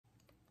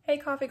Hey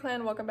Coffee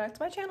Clan, welcome back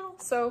to my channel.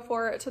 So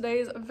for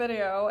today's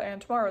video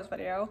and tomorrow's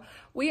video,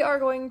 we are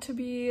going to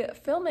be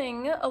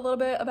filming a little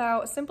bit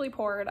about Simply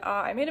Poured.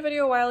 I made a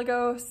video a while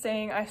ago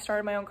saying I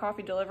started my own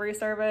coffee delivery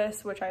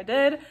service, which I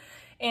did.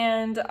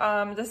 And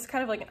this is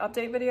kind of like an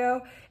update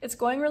video. It's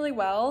going really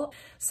well.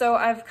 So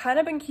I've kind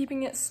of been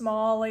keeping it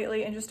small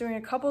lately and just doing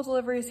a couple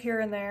deliveries here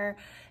and there.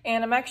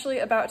 And I'm actually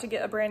about to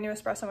get a brand new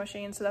espresso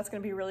machine, so that's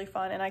gonna be really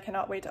fun and I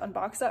cannot wait to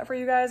unbox that for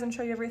you guys and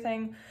show you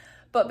everything.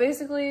 But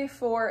basically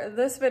for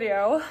this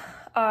video,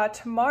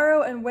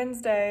 tomorrow and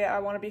Wednesday I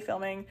want to be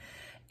filming,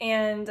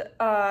 and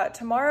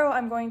tomorrow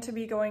I'm going to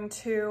be going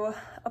to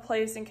a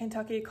place in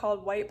Kentucky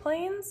called White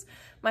Plains.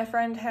 My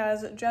friend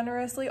has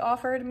generously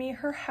offered me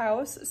her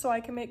house so I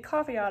can make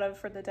coffee out of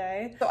for the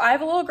day. So I have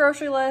a little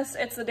grocery list.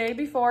 It's the day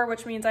before,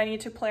 which means I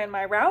need to plan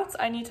my routes.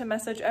 I need to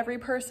message every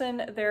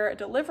person their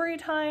delivery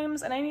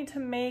times, and I need to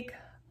make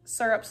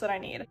syrups that I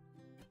need.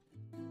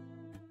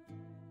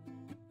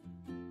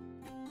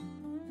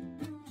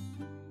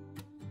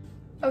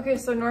 Okay,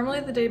 so normally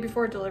the day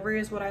before delivery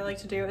is what I like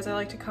to do is I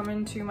like to come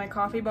into my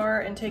coffee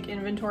bar and take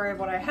inventory of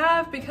what I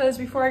have, because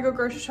before I go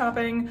grocery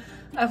shopping,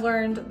 I've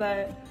learned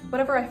that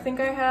whatever I think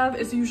I have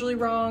is usually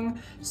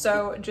wrong,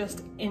 so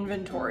just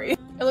inventory.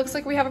 It looks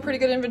like we have a pretty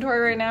good inventory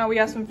right now. We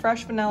got some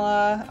fresh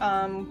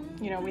vanilla,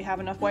 you know, we have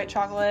enough white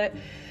chocolate.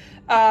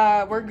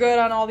 We're good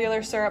on all the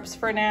other syrups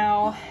for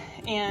now,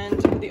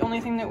 and the only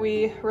thing that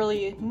we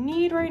really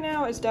need right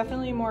now is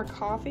definitely more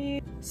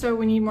coffee. So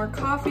we need more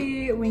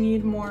coffee, we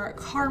need more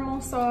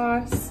caramel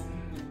sauce,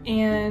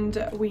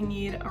 and we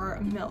need our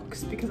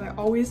milks, because I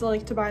always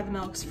like to buy the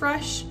milks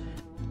fresh.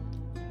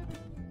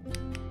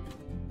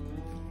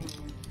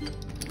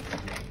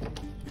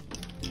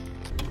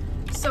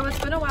 So it's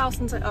been a while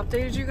since I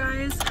updated you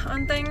guys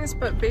on things,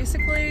 but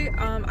basically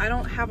I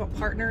don't have a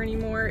partner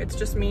anymore. It's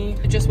just me.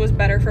 It just was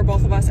better for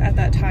both of us at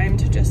that time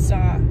to just,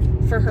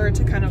 for her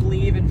to kind of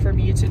leave and for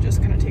me to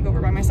just kind of take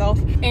over by myself.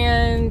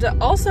 And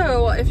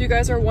also, if you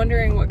guys are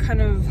wondering what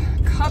kind of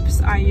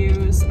cups I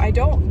use, I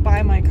don't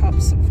buy my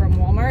cups from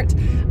Walmart.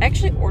 I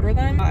actually order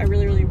them. I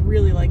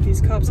really like these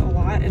cups a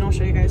lot, and I'll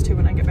show you guys too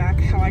when I get back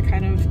how I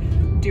kind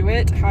of do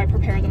it, how I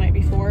prepare the night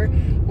before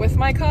with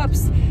my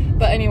cups.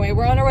 But anyway,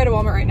 we're on our way to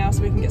Walmart right now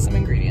so we can get some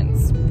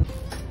ingredients.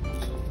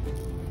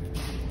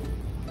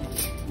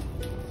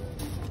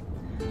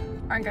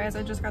 Alright guys,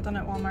 I just got done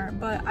at Walmart,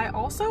 but I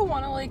also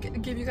want to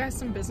like give you guys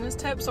some business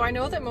tips. So I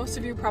know that most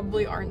of you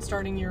probably aren't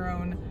starting your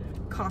own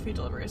coffee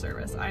delivery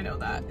service, I know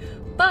that,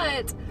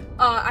 but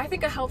I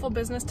think a helpful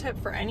business tip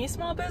for any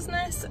small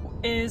business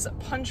is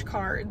punch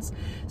cards.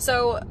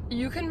 So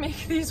you can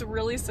make these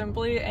really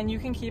simply and you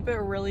can keep it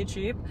really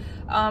cheap.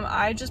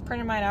 I just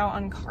printed mine out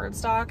on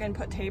cardstock and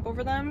put tape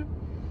over them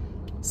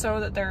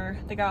so that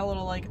they got a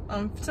little like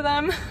oomph to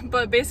them.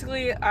 But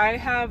basically I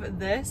have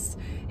this,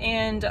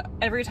 and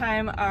every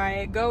time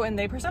I go and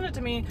they present it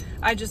to me,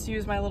 I just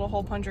use my little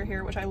hole puncher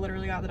here, which I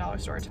literally got at the dollar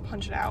store, to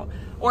punch it out.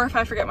 Or if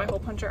I forget my hole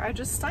puncher, I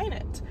just sign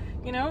it,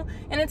 you know?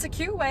 And it's a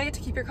cute way to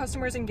keep your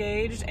customers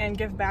engaged and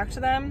give back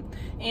to them,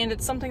 and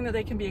it's something that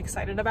they can be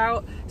excited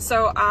about.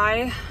 So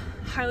I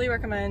highly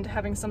recommend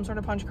having some sort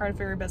of punch card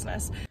for your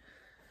business.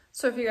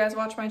 So if you guys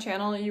watch my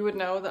channel, you would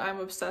know that I'm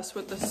obsessed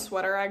with this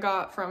sweater I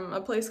got from a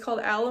place called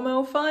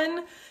Alamo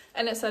Fun,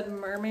 and it said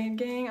Mermaid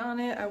Gang on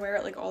it. I wear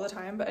it like all the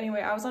time. But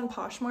anyway, I was on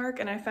Poshmark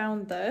and I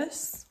found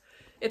this.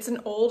 It's an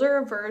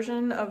older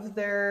version of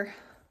their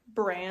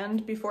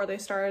brand before they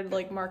started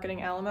like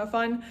marketing Alamo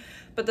Fun,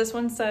 but this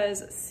one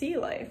says Sea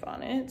Life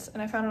on it,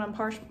 and I found it on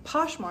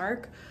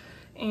Poshmark,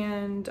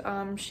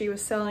 and she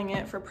was selling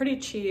it for pretty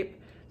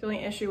cheap. The only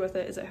issue with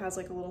it is it has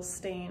like a little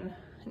stain,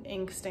 an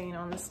ink stain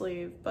on the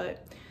sleeve,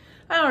 but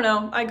I don't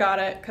know, I got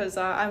it because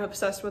I'm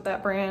obsessed with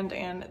that brand,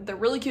 and they're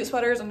really cute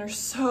sweaters and they're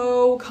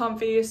so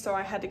comfy, so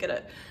I had to get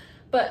it.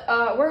 But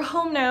we're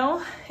home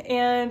now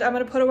and I'm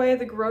gonna put away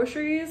the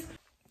groceries.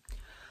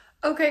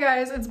 Okay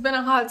guys, it's been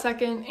a hot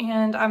second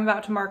and I'm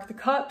about to mark the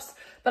cups,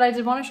 but I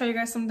did want to show you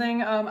guys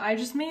something. I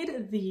just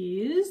made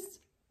these.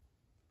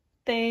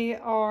 They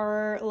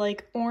are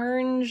like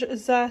orange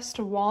zest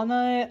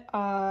walnut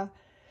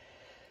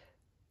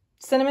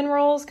cinnamon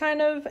rolls kind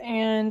of,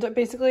 and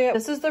basically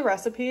this is the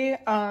recipe.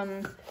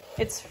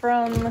 It's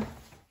from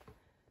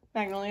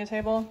Magnolia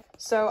Table,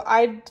 so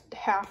I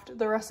halved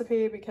the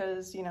recipe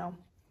because, you know,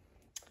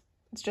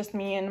 it's just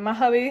me and my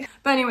hubby.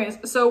 But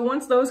anyways, so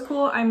once those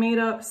cool, I made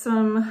up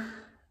some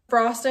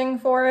frosting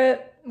for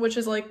it, which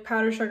is like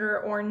powdered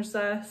sugar, orange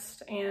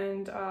zest,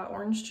 and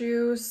orange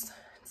juice,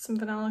 some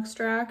vanilla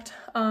extract.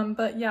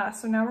 But yeah,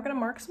 so now we're gonna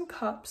mark some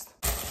cups.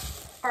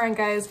 All right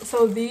guys,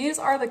 so these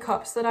are the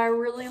cups that I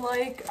really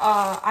like.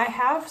 I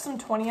have some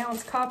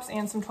 20-ounce cups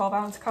and some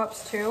 12-ounce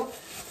cups too,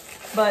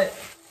 but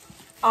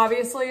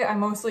obviously I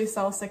mostly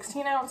sell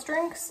 16-ounce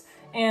drinks,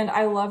 and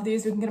I love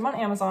these. You can get them on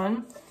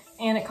Amazon,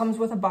 and it comes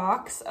with a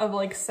box of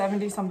like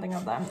 70 something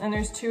of them, and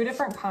there's two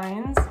different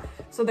kinds.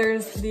 So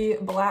there's the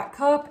black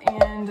cup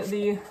and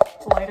the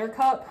lighter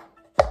cup,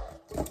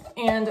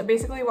 and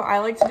basically what I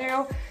like to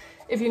do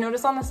if you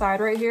notice on the side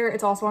right here,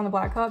 it's also on the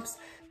black cups.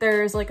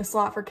 There's like a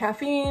slot for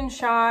caffeine,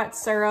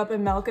 shots, syrup,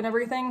 and milk and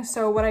everything.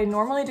 So what I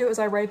normally do is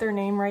I write their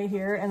name right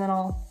here and then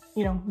I'll,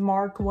 you know,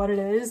 mark what it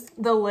is.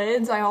 The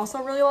lids I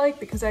also really like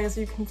because as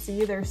you can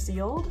see, they're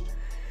sealed.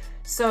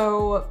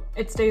 So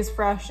it stays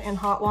fresh and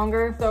hot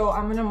longer. So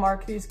I'm gonna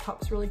mark these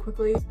cups really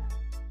quickly.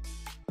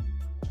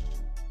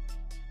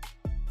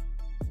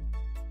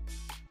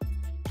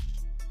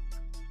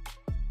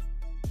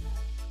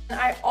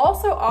 I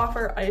also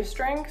offer ice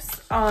drinks,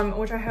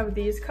 which I have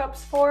these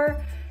cups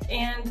for.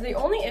 And the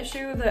only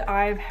issue that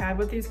I've had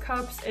with these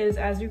cups is,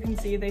 as you can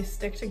see, they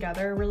stick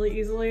together really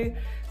easily.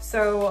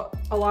 So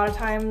a lot of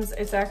times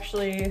it's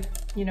actually,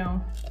 you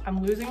know,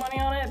 I'm losing money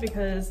on it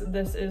because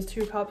this is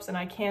 2 cups and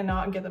I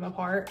cannot get them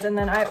apart. And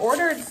then I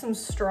ordered some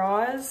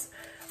straws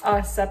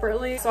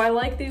separately. So I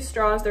like these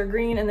straws, they're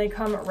green and they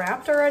come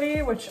wrapped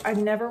already, which I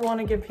never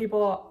want to give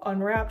people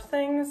unwrapped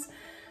things.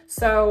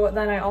 So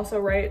then I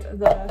also write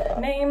the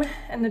name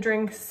and the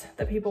drinks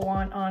that people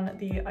want on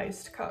the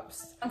iced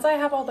cups. Once I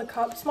have all the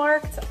cups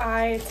marked,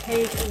 I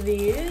take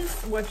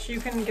these, which you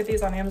can get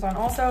these on Amazon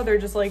also. They're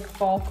just like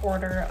bulk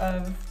order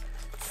of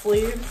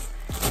sleeves.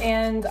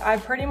 And I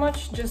pretty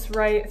much just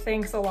write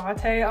thanks a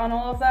latte on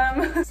all of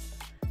them.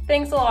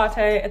 Thanks a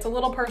latte, it's a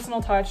little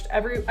personal touch.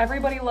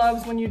 Everybody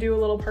loves when you do a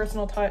little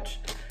personal touch,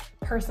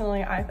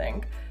 personally, I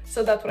think.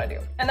 So that's what I do.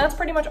 And that's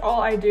pretty much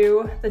all I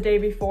do the day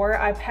before.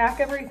 I pack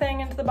everything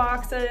into the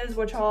boxes,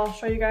 which I'll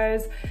show you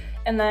guys.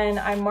 And then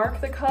I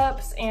mark the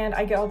cups and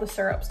I get all the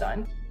syrups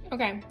done.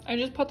 Okay, I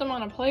just put them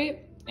on a plate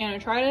and I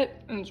tried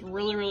it and it's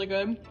really, really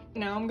good.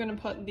 Now I'm gonna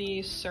put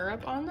the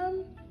syrup on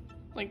them,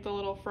 like the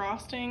little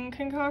frosting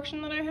concoction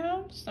that I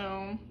have,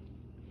 so.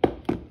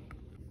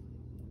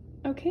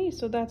 Okay,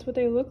 so that's what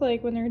they look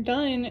like when they're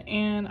done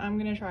and I'm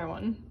gonna try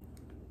one.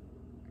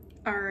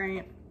 All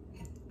right,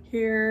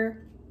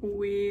 here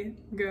we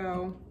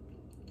go.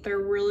 They're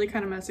really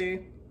kind of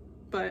messy,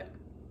 but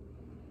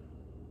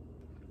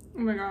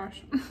oh my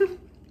gosh.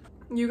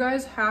 You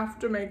guys have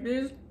to make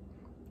these.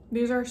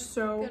 These are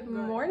so good.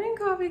 Morning,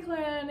 Coffee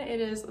Clan.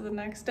 It is the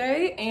next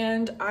day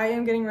and I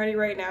am getting ready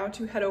right now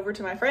to head over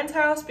to my friend's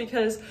house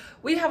because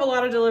we have a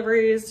lot of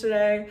deliveries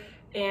today.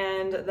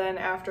 And then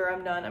after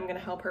I'm done, I'm gonna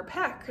help her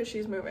pack because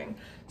she's moving.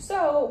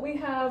 So we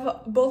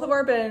have both of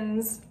our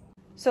bins.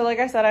 So like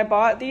I said, I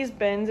bought these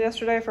bins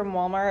yesterday from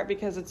Walmart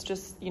because it's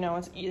just, you know,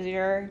 it's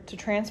easier to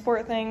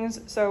transport things.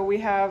 So we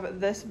have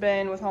this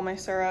bin with all my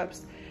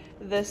syrups,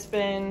 this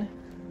bin,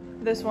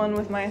 this one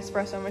with my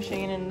espresso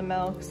machine and the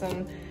milks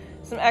and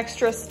some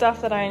extra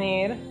stuff that I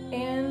need.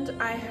 And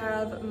I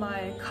have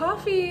my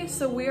coffee,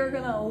 so we are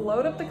gonna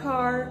load up the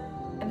car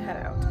and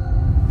head out.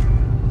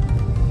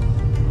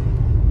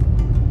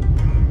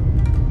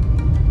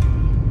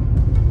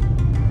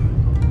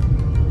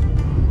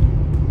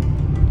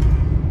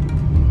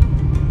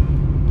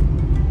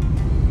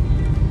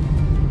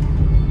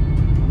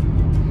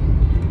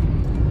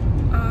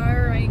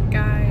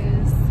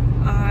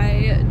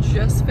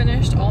 Just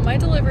finished all my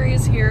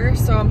deliveries here,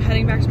 so I'm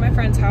heading back to my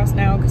friend's house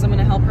now because I'm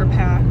gonna help her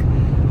pack.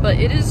 But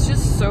it is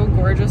just so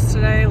gorgeous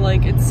today.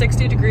 Like, it's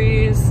 60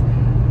 degrees.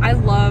 I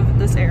love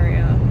this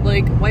area.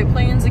 Like, White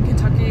Plains and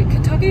Kentucky.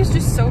 Kentucky is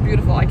just so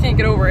beautiful. I can't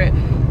get over it.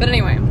 But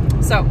anyway,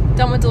 so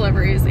done with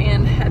deliveries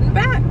and heading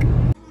back.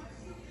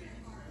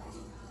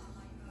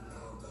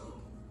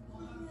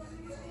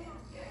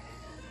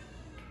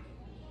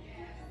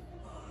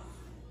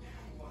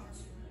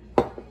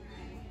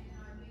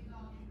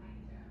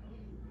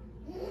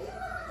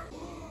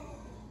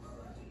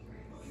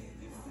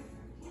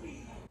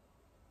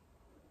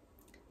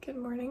 Good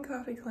morning,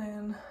 Coffee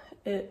Clan.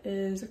 It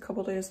is a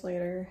couple days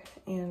later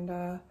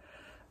and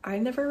I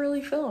never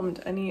really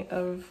filmed any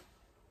of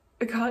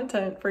the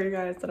content for you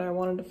guys that I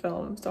wanted to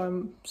film, so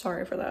I'm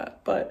sorry for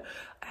that. But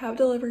I have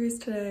deliveries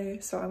today,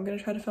 so I'm gonna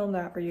try to film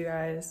that for you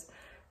guys.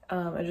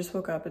 I just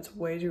woke up, it's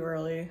way too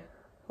early.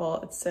 Well,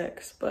 it's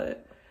 6,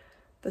 but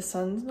the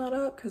sun's not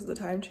up because of the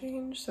time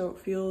change, so it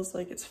feels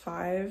like it's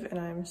 5 and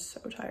I'm so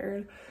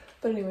tired.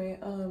 But anyway,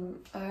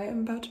 I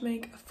am about to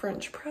make a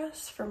French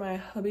press for my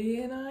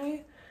hubby and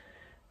I.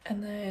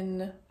 And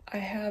then I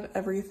have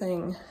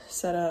everything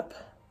set up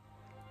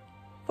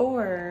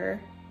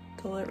for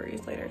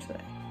deliveries later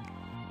today.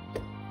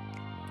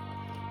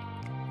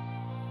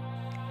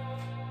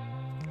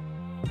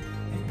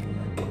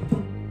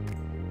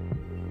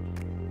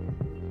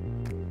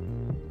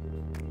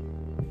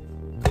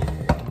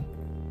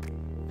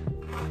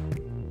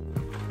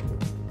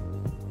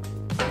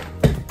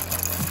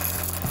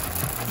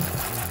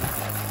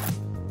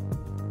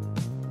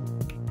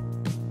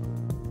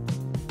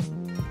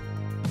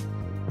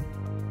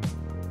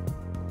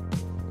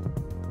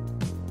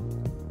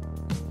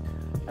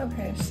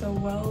 Okay, so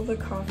while the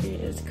coffee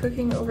is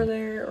cooking over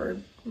there, or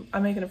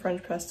I'm making a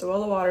French press, so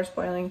while the water's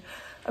boiling,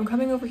 I'm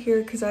coming over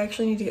here because I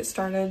actually need to get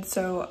started.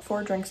 So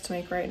 4 drinks to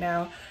make right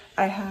now.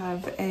 I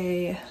have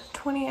a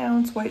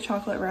 20-ounce white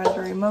chocolate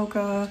raspberry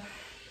mocha,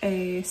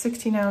 a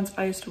 16-ounce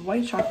iced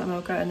white chocolate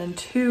mocha, and then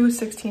 2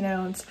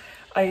 16-ounce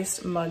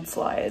iced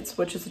mudslides,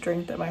 which is a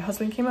drink that my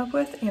husband came up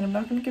with, and I'm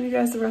not gonna give you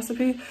guys the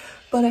recipe,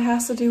 but it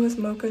has to do with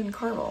mocha and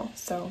caramel,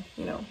 so,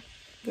 you know,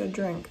 good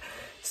drink.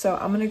 So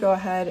I'm gonna go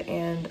ahead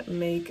and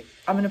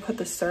I'm gonna put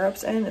the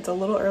syrups in. It's a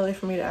little early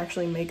for me to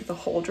actually make the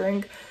whole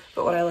drink,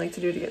 but what I like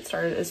to do to get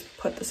started is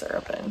put the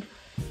syrup in.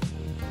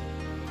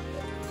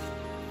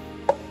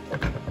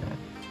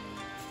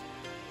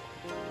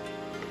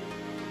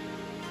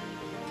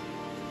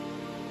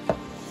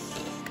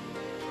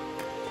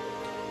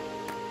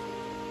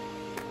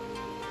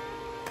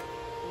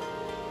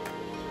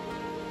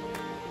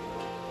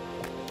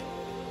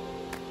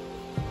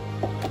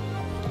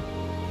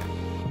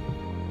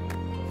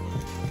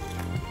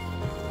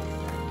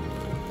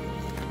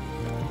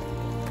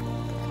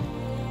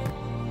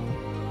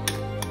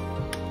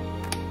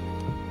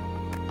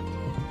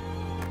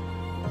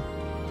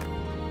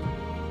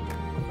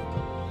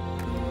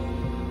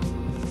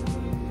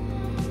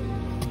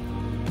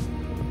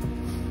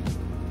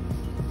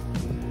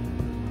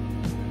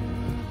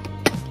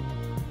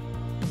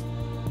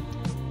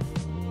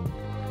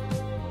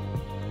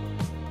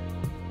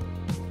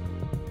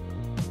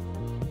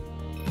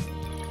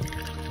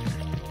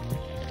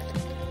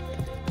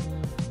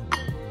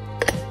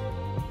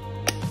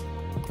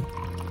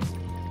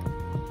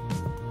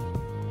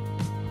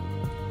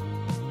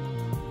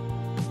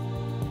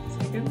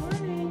 Good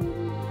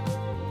morning.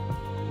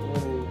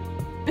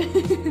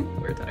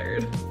 Morning. We're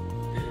tired.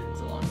 It's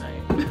a long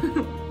night.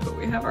 But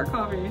we have our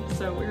coffee,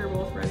 so we're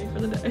both ready for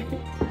the day.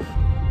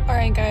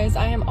 Alright guys,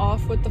 I am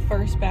off with the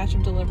first batch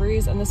of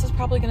deliveries, and this is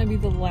probably going to be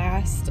the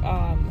last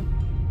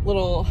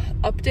little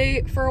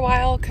update for a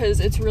while,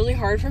 because it's really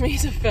hard for me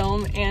to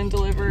film and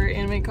deliver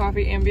and make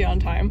coffee and be on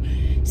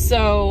time.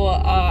 So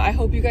I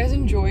hope you guys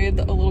enjoyed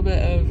a little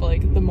bit of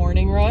like the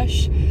morning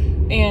rush,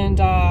 and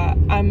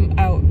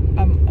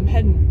I'm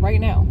heading right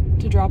now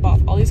to drop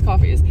off all these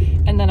coffees,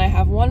 and then I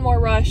have one more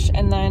rush,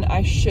 and then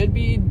I should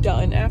be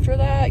done after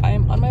that. I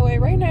am on my way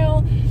right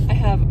now. I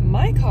have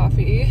my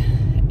coffee,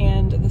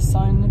 and the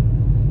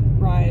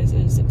sunrise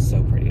is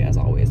so pretty as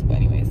always. But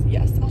anyways,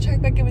 yes, I'll check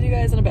back in with you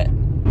guys in a bit.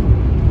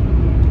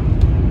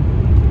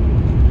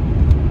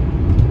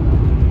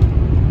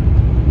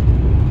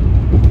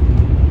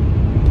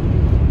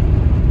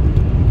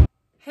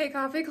 Hey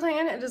Coffee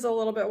Clan, it is a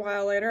little bit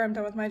while later. I'm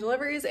done with my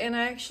deliveries, and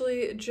I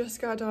actually just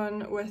got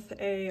done with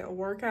a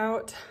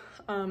workout.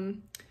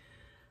 I'm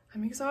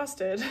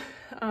exhausted.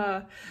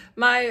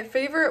 My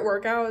favorite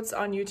workouts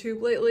on YouTube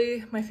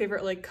lately, my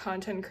favorite like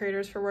content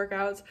creators for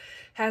workouts,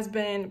 has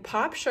been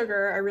Pop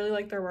Sugar. I really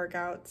like their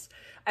workouts.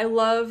 I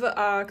love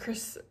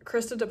Krista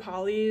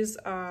DePauli's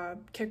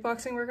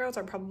kickboxing workouts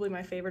are probably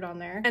my favorite on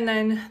there. And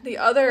then the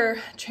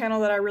other channel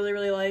that I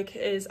really like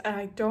is,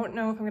 I don't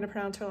know if I'm gonna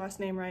pronounce her last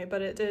name right,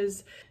 but it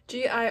is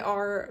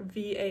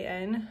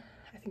Girvan.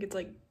 I think it's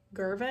like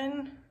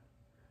Gervin.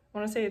 I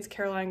want to say it's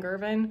Caroline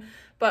Gervin,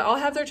 but I'll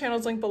have their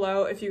channels linked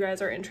below if you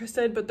guys are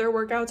interested. But their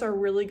workouts are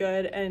really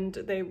good, and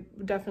they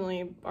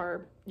definitely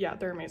are, yeah,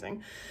 they're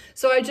amazing.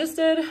 So I just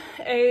did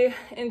a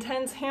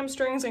intense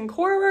hamstrings and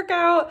core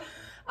workout.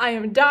 I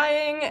am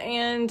dying,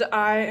 and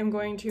I am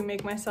going to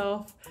make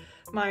myself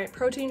my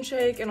protein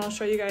shake, and I'll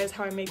show you guys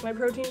how I make my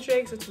protein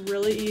shakes. It's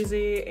really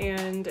easy,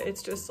 and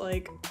it's just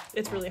like,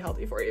 it's really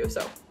healthy for you.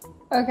 So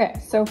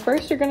okay, so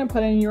first you're gonna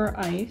put in your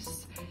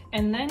ice,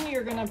 and then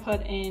you're gonna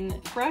put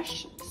in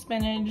fresh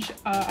spinach.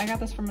 I got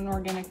this from an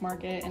organic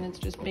market, and it's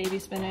just baby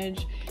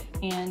spinach,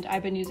 and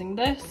I've been using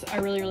this. I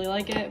really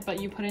like it, but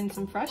you put in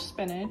some fresh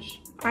spinach.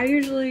 I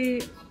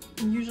usually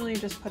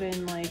just put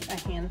in like a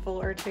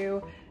handful or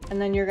two, and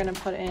then you're gonna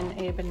put in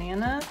a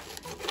banana,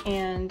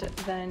 and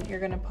then you're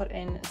gonna put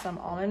in some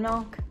almond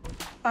milk.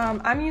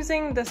 I'm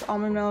using this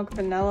almond milk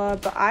vanilla,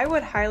 but I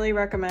would highly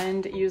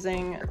recommend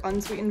using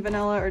unsweetened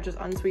vanilla or just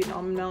unsweetened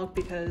almond milk,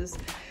 because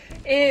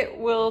it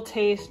will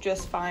taste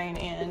just fine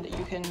and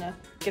you can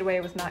get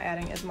away with not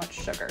adding as much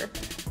sugar.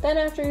 Then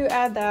after you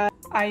add that,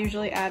 I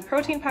usually add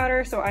protein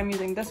powder, so I'm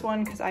using this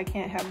one because I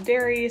can't have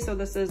dairy, so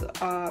this is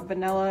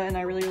vanilla, and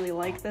I really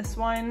like this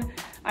one.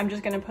 I'm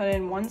just gonna put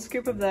in 1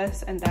 scoop of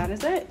this, and that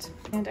is it.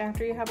 And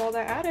after you have all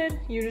that added,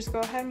 you just go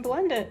ahead and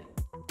blend it.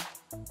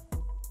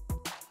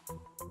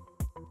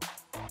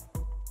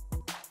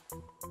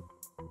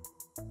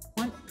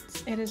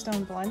 Once it is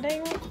done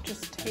blending,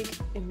 just take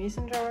a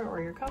mason jar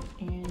or your cup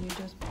and you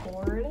just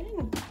pour it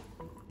in.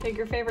 Take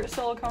your favorite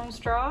silicone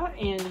straw,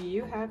 and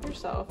you have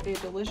yourself a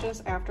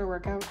delicious after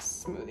workout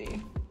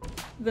smoothie.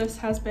 This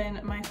has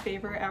been my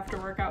favorite after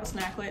workout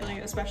snack lately,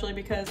 especially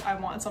because I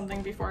want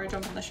something before I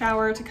jump in the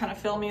shower to kind of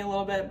fill me a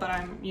little bit, but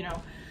I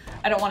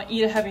don't want to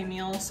eat a heavy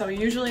meal. So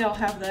usually I'll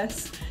have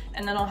this,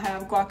 and then I'll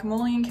have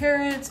guacamole and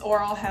carrots,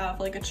 or I'll have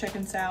like a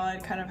chicken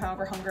salad, kind of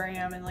however hungry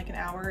I am in like an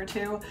hour or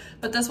two.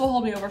 But this will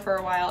hold me over for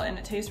a while, and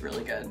it tastes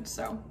really good.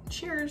 So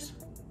cheers.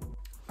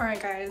 All right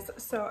guys,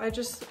 so I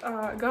just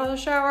got out of the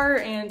shower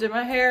and did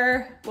my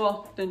hair.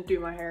 Well, didn't do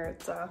my hair,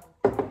 it's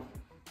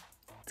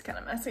kind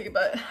of messy,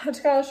 but I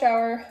just got out of the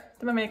shower,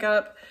 did my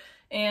makeup,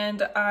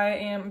 and I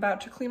am about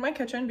to clean my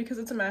kitchen because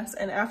it's a mess,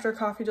 and after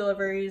coffee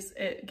deliveries,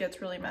 it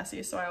gets really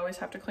messy, so I always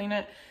have to clean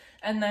it.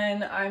 And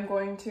then I'm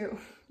going to,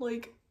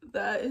 like,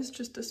 that is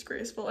just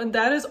disgraceful. And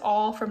that is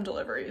all from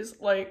deliveries.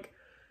 Like,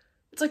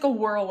 it's like a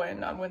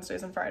whirlwind on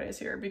Wednesdays and Fridays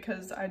here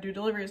because I do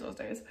deliveries those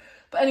days.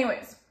 But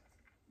anyways,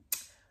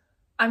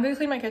 I'm gonna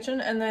clean my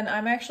kitchen and then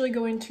I'm actually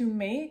going to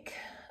make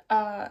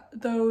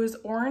those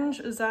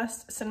orange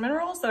zest cinnamon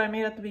rolls that I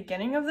made at the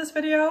beginning of this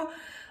video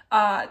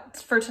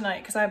for tonight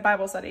because I have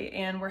Bible study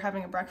and we're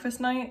having a breakfast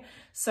night.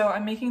 So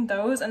I'm making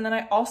those. And then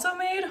I also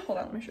made, hold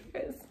on, let me show you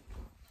guys.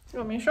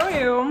 Let me show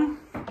you.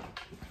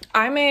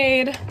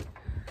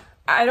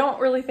 I don't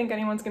really think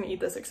anyone's gonna eat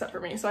this except for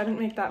me, so I didn't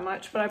make that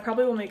much, but I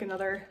probably will make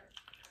another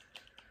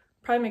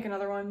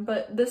one.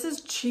 But this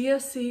is chia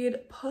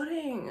seed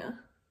pudding.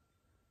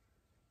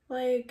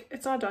 Like,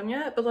 it's not done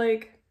yet, but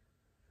like,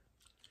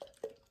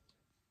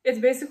 it's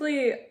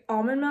basically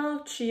almond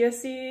milk, chia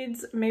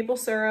seeds, maple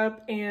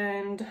syrup,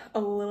 and a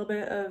little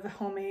bit of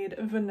homemade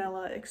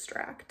vanilla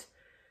extract.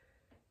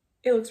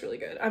 It looks really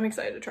good. I'm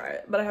excited to try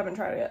it, but I haven't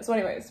tried it yet. So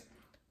anyways,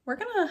 we're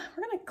gonna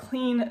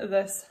clean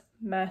this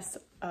mess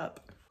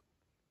up.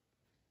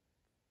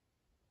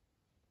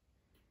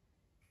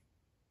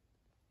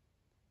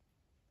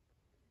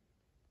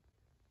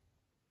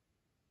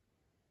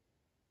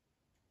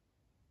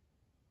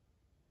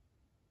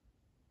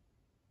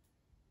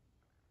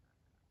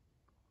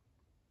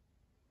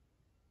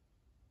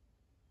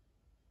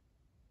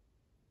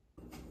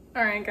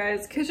 All right,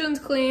 guys, kitchen's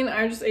clean.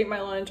 I just ate my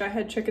lunch. I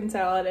had chicken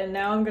salad, and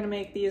now I'm gonna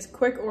make these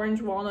quick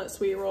orange walnut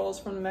sweet rolls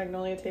from the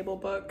Magnolia Table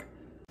book.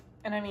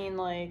 And I mean,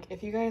 like,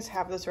 if you guys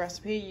have this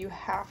recipe, you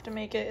have to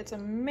make it. It's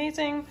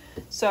amazing.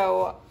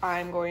 So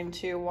I'm going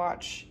to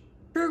watch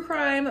true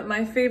crime.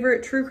 My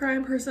favorite true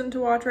crime person to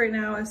watch right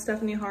now is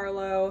Stephanie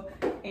Harlow,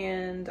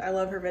 and I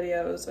love her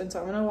videos. And so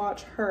I'm gonna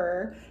watch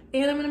her,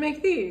 and I'm gonna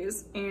make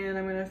these, and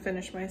I'm gonna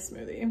finish my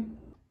smoothie.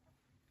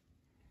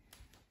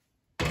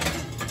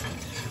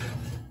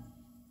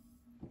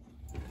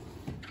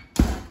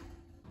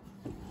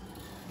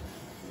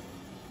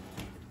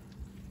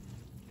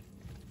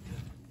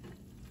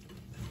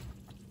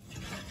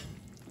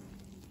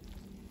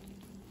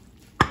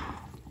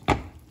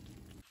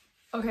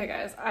 Okay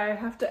guys, I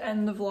have to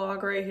end the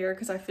vlog right here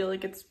because I feel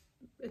like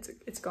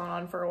it's gone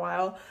on for a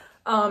while.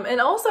 And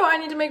also I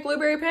need to make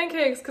blueberry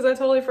pancakes because I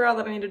totally forgot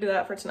that I need to do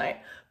that for tonight.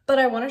 But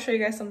I want to show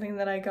you guys something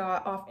that I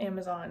got off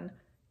Amazon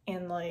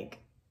and like,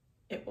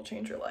 it will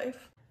change your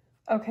life.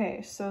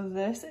 Okay, so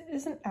this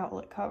is an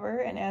outlet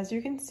cover, and as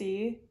you can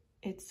see,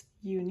 it's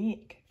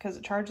unique because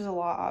it charges a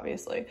lot,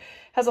 obviously. It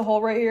has a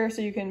hole right here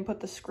so you can put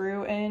the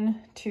screw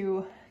in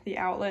to the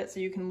outlet,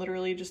 so you can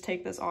literally just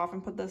take this off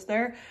and put this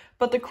there.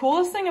 But the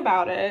coolest thing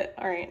about it,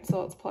 all right,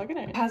 so let's plug it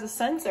in. It has a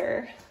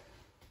sensor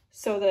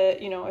so that,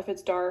 you know, if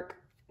it's dark,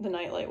 the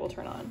night light will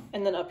turn on.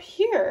 And then up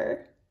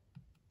here,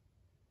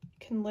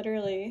 you can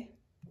literally,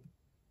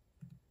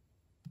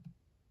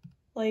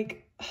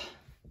 like,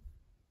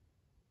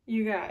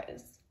 you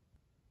guys,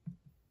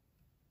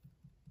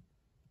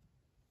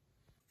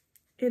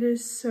 it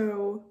is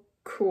so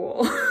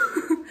cool.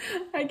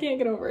 I can't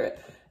get over it.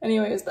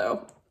 Anyways,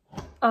 though,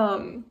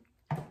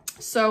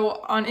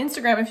 so on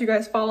Instagram, if you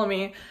guys follow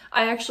me,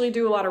 I actually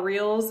do a lot of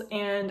reels,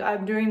 and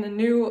I'm doing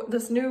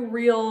this new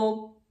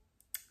reel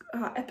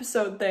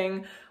episode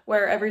thing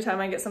where every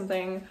time I get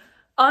something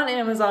on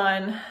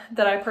Amazon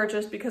that I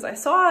purchased because I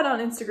saw it on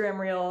Instagram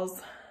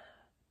reels,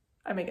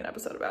 I make an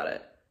episode about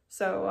it.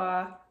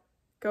 So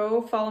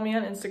go follow me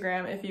on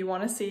Instagram if you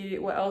want to see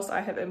what else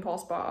I have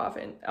impulse bought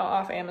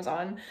off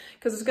Amazon,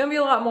 because it's gonna be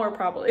a lot more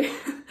probably.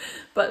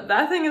 But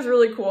that thing is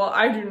really cool.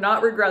 I do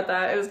not regret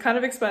that. It was kind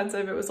of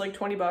expensive. It was like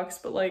 20 bucks,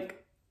 but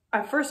like,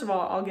 first of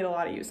all, I'll get a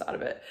lot of use out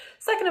of it.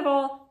 Second of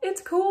all,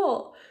 it's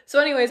cool. So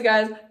anyways,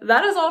 guys,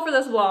 that is all for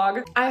this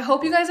vlog. I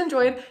hope you guys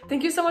enjoyed.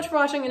 Thank you so much for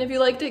watching. And if you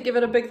liked it, give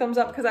it a big thumbs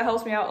up because that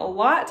helps me out a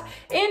lot. And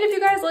if you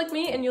guys like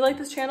me and you like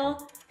this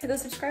channel, hit the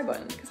subscribe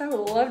button because I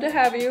would love to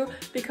have you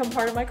become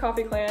part of my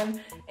coffee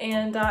clan.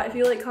 And if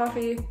you like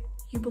coffee,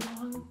 you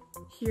belong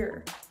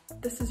here.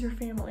 This is your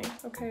family,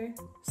 okay?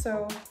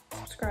 So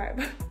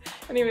subscribe.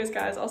 Anyways,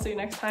 guys, I'll see you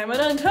next time. And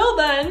until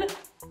then,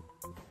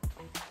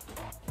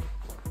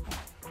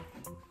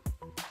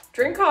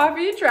 drink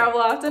coffee, travel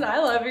often. I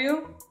love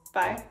you.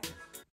 Bye.